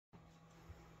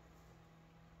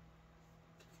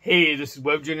Hey, this is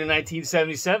Web Junior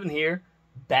 1977 here,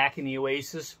 back in the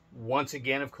Oasis once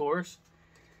again, of course.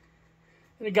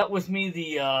 And I got with me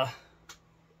the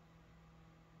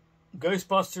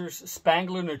Ghostbusters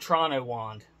Spengler Neutrona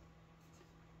wand.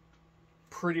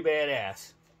 Pretty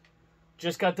badass.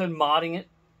 Just got done modding it.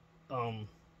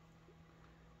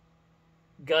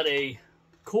 Got a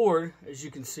cord, as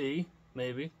you can see,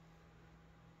 maybe,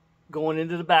 going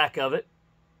into the back of it.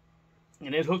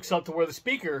 And it hooks up to where the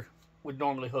speaker would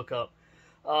normally hook up.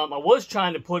 I was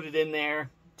trying to put it in there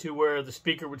to where the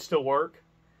speaker would still work,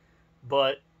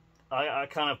 but I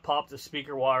kind of popped the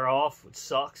speaker wire off, which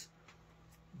sucks.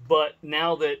 But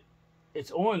now that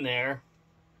it's on there,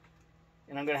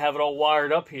 and I'm going to have it all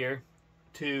wired up here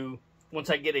to, once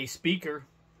I get a speaker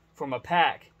from a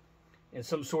pack and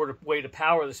some sort of way to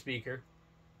power the speaker,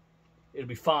 it'll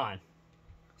be fine.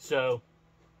 So,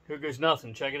 here goes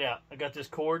nothing. Check it out. I got this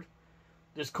cord.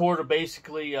 This cord will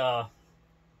basically, what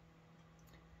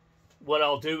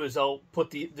I'll do is I'll put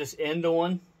this end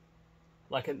on,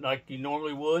 like you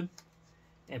normally would,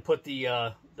 and put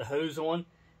the hose on,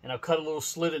 and I'll cut a little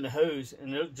slit in the hose,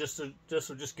 and this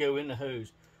will just go in the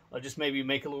hose. I'll just maybe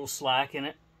make a little slack in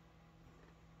it.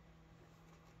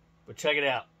 But check it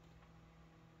out.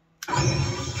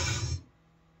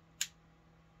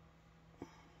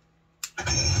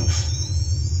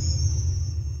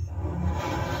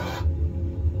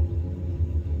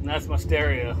 And that's my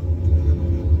stereo.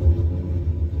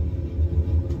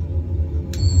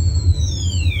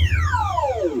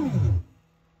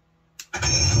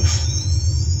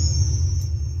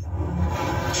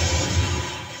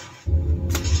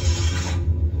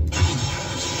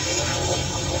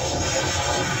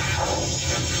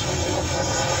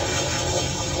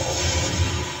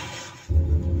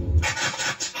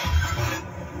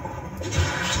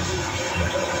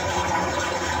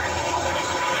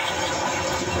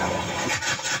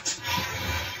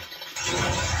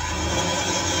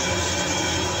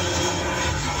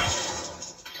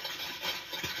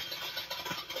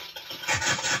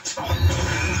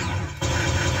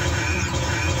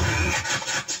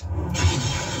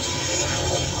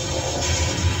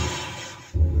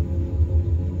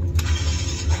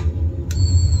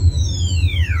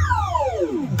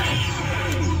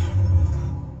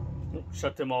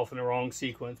 Shut them off in the wrong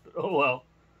sequence, but oh well.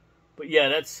 But yeah,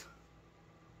 that's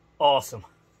awesome.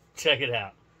 Check it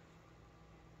out.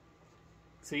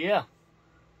 So yeah,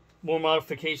 more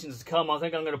modifications to come. I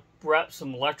think I'm going to wrap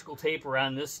some electrical tape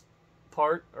around this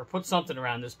part, or put something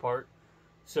around this part,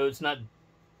 so it's not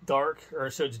dark, or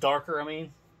so it's darker, I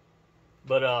mean.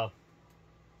 But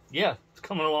yeah, it's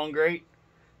coming along great.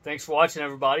 Thanks for watching,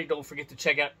 everybody. Don't forget to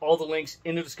check out all the links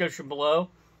in the description below.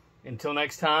 Until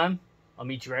next time, I'll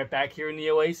meet you right back here in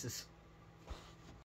the Oasis.